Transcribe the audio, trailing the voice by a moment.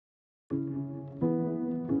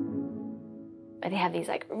But they have these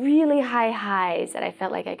like really high highs that I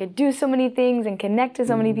felt like I could do so many things and connect to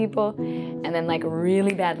so many people, and then like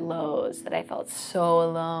really bad lows that I felt so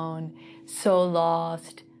alone, so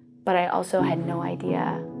lost, but I also had no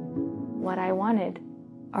idea what I wanted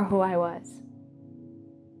or who I was.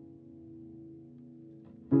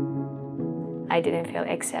 I didn't feel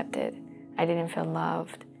accepted. I didn't feel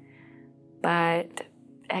loved. But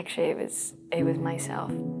actually it was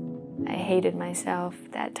myself. I hated myself,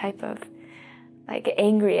 that type of like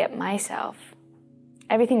angry at myself.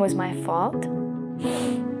 Everything was my fault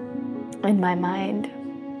in my mind.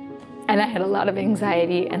 And I had a lot of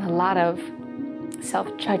anxiety and a lot of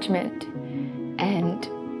self-judgment. And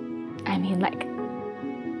I mean, like,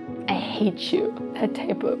 I hate you, that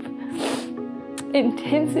type of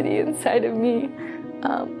intensity inside of me,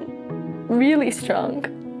 really strong,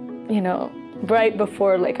 you know, right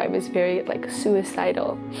before like I was very like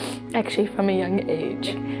suicidal, actually from a young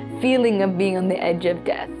age, feeling of being on the edge of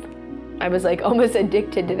death. I was like almost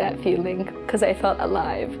addicted to that feeling because I felt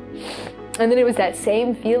alive. And then it was that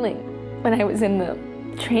same feeling when I was in the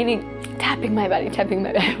training, tapping my body,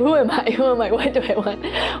 who am I, what do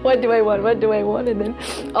I want, and then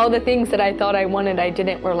all the things that I thought I wanted I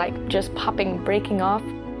didn't, were like just popping, breaking off,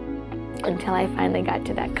 until I finally got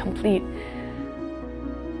to that complete,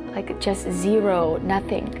 like just zero,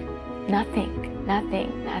 nothing.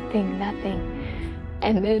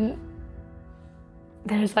 And then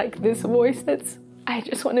there's like this voice that's, I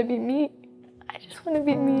just want to be me.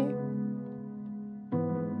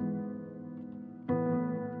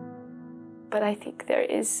 But I think there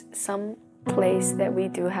is some place that we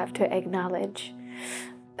do have to acknowledge.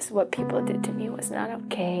 So what people did to me was not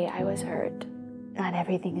okay. I was hurt. Not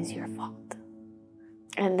everything is your fault.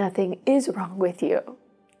 And nothing is wrong with you.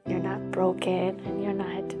 You're not broken and you're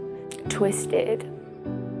not twisted.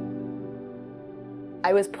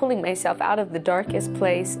 I was pulling myself out of the darkest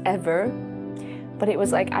place ever, but it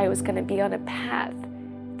was like I was going to be on a path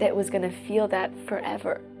that was going to feel that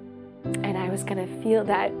forever. And I was going to feel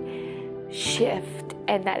that shift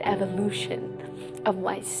and that evolution of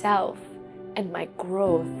myself and my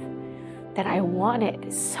growth that I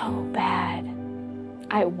wanted so bad.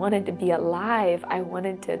 I wanted to be alive. I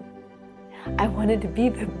wanted to be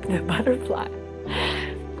the butterfly.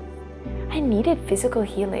 I needed physical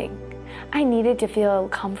healing. I needed to feel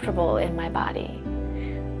comfortable in my body.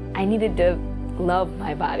 I needed to love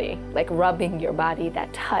my body, like rubbing your body,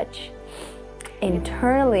 that touch.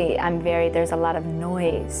 Internally, there's a lot of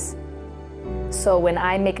noise. So when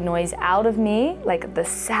I make noise out of me, like the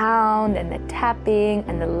sound and the tapping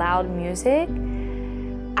and the loud music,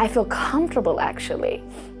 I feel comfortable actually,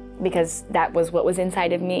 because that was what was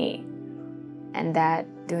inside of me. And that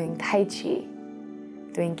doing Tai Chi,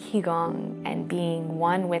 doing Qigong, and being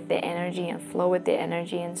one with the energy and flow with the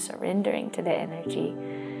energy and surrendering to the energy,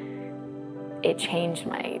 it changed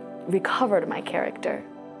recovered my character.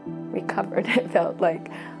 It felt like,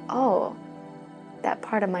 oh, that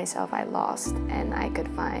part of myself I lost and I could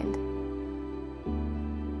find.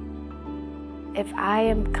 If I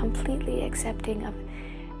am completely accepting of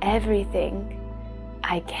everything,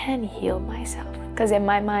 I can heal myself. Because in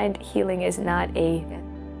my mind, healing is not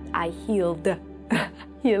I healed,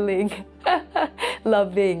 healing,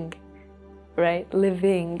 loving, right?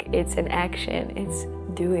 Living, it's an action, it's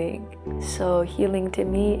doing. So healing to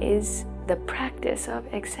me is the practice of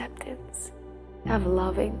acceptance, of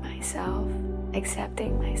loving myself,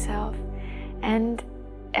 accepting myself, and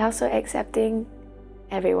also accepting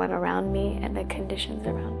everyone around me and the conditions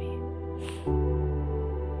around me.